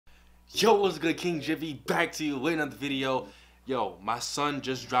Yo, what's good, King Drippy? Back to you with another video. Yo, my son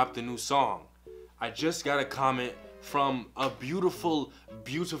just dropped a new song. I just got a comment from a beautiful,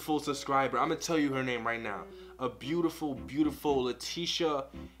 beautiful subscriber. I'm gonna tell you her name right now. A beautiful, beautiful Letitia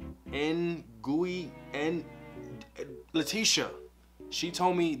Ngui and Letitia. She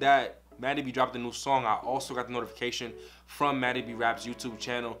told me that Matty B dropped a new song. I also got the notification from Matty B Rap's YouTube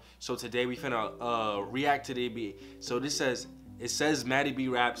channel. So today we finna react to the B. So it says Matty B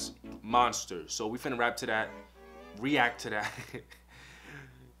Rap's Monster. So we finna rap to that, react to that.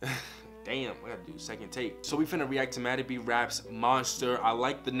 Damn, I gotta do a second take. So we finna react to Matty B Rap's Monster. I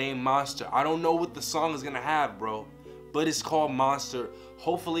like the name Monster. I don't know what the song is gonna have, bro, but it's called Monster.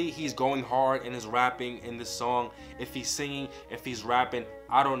 Hopefully he's going hard in his rapping in this song. If he's singing, if he's rapping,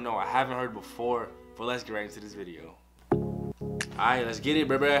 I don't know. I haven't heard before, but let's get right into this video. Alright, let's get it,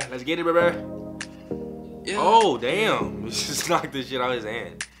 baby. Let's get it, baby. Yeah. Oh, damn. He just knocked this shit out of his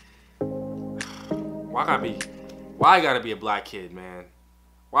hand. Why I gotta be a black kid, man?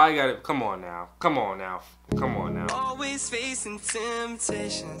 Why I gotta, come on now. Come on now. Come on now. Always facing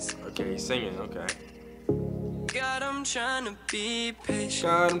temptations. Okay, he's singing, okay. God, I'm trying to be patient.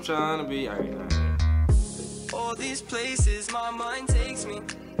 God, I'm trying to be, alright. All these places my mind takes me.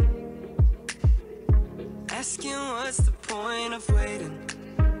 Asking what's the point of waiting.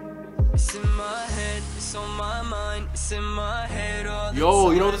 It's in my head, it's on my mind, it's in my head all the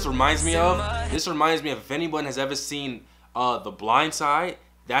time. You know what this reminds me of? This reminds me of, if anyone has ever seen The Blind Side,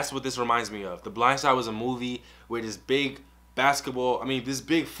 that's what this reminds me of. The Blind Side was a movie where this big this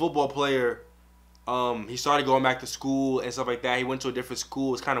big football player, he started going back to school and stuff like that. He went to a different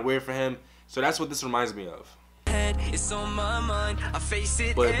school. It's kind of weird for him. So that's what this reminds me of. It's on my mind. I face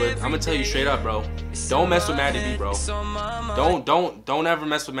it but I'm gonna tell you straight up, bro. Don't mess with Matty B, bro. Don't ever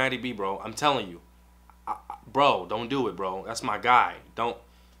mess with Matty B, bro. I'm telling you, bro. Don't do it, bro. That's my guy. Don't.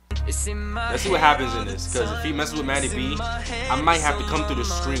 Let's see what happens in this. Cause if he messes with Matty B, I might have to come through the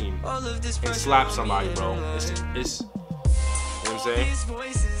stream and slap somebody, bro. It's you know what I'm saying?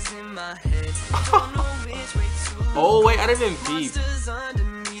 Oh wait, I didn't even peep.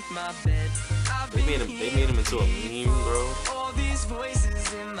 They made him into a meme, bro. All these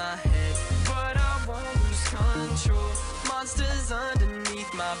voices in my head, but I won't lose control. Monsters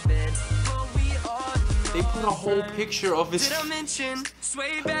underneath my bed, but we are. They put a whole picture of his.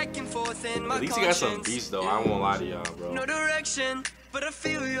 Sway back and forth in my. At least he got some beats though. I won't lie to y'all, bro. No direction, but I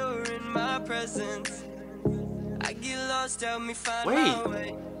feel you're in my presence. I get lost, help me find my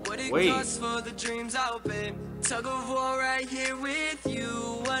way. What it costs for the dreams I'll pay. Tug of war right here with you.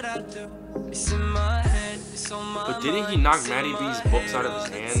 What I do. It's in my head, it's on my mind. But didn't he knock Matty B's books out of his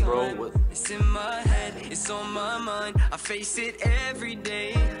hand, bro? What? It's in my head, it's on my mind. I face it every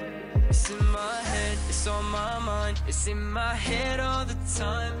day. It's in my head, it's on my mind. It's in my head all the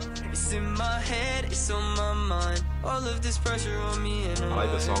time. It's in my head, it's on my mind. All of this pressure on me and I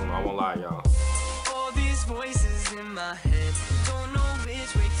like this song, I won't lie, y'all. All these voices in my head, don't know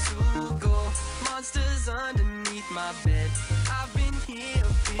which way to go. Monsters underneath my bed. I've been here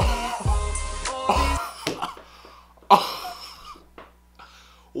before.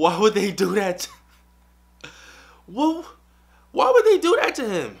 Why would they do that? Why would they do that to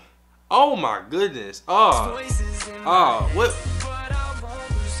him? Oh my goodness. What?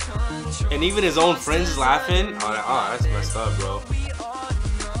 And even his own friends is laughing. Oh, that's messed up, bro.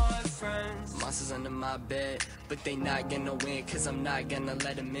 Monsters under my bed, but they not gonna win, cause I'm not gonna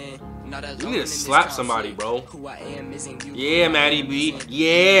let them in. You need to slap somebody, bro. Who I am isn't you. Yeah, Matty B.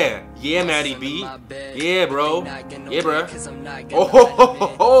 Yeah, Matty B. Yeah, bro. Yeah, bro.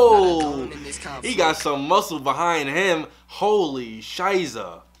 Oh, he got some muscle behind him. Holy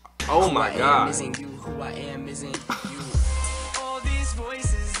shiza. Oh my God.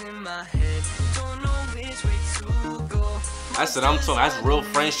 That's what I'm talking. That's real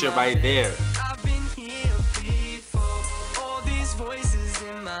friendship right there.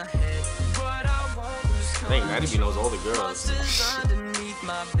 I think Matty B knows all the girls. That's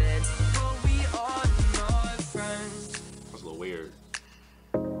a little weird.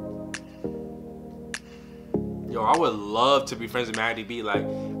 Yo, I would love to be friends with Matty B. Like,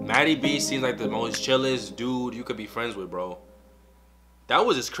 Matty B seems like the most chillest dude you could be friends with, bro. That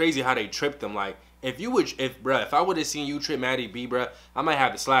was just crazy how they tripped him. Like, if I would have seen you trip Matty B, bruh, I might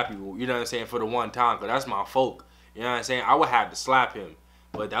have to slap you. You know what I'm saying, for the one time, cause that's my folk. You know what I'm saying? I would have to slap him.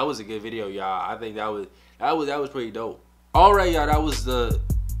 But that was a good video, y'all. I think that was pretty dope. All right, y'all. That was the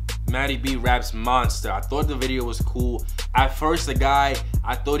Matty B Rap's Monster. I thought the video was cool. At first, the guy,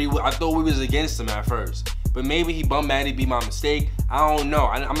 I thought we was against him at first. But maybe he bumped Matty B by mistake. I don't know.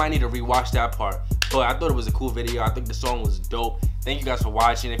 I might need to rewatch that part. But I thought it was a cool video. I think the song was dope. Thank you guys for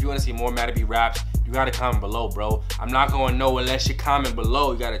watching. If you want to see more Matty raps, you gotta comment below, bro. I'm not gonna know unless you comment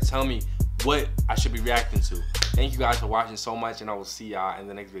below. You gotta tell me what I should be reacting to. Thank you guys for watching so much, and I will see y'all in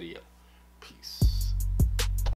the next video. Peace.